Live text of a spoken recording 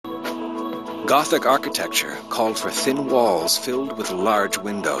Gothic architecture called for thin walls filled with large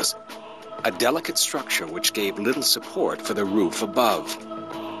windows, a delicate structure which gave little support for the roof above.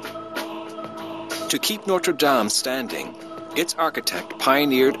 To keep Notre Dame standing, its architect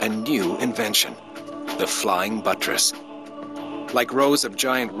pioneered a new invention, the flying buttress. Like rows of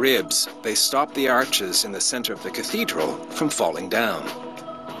giant ribs, they stopped the arches in the center of the cathedral from falling down.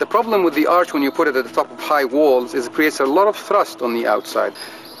 The problem with the arch when you put it at the top of high walls is it creates a lot of thrust on the outside.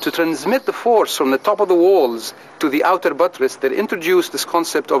 To transmit the force from the top of the walls to the outer buttress, they introduced this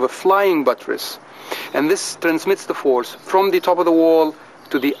concept of a flying buttress. And this transmits the force from the top of the wall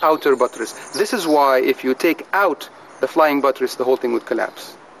to the outer buttress. This is why if you take out the flying buttress, the whole thing would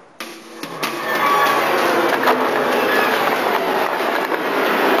collapse.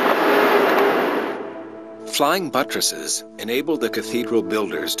 Flying buttresses enabled the cathedral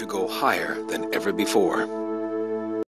builders to go higher than ever before.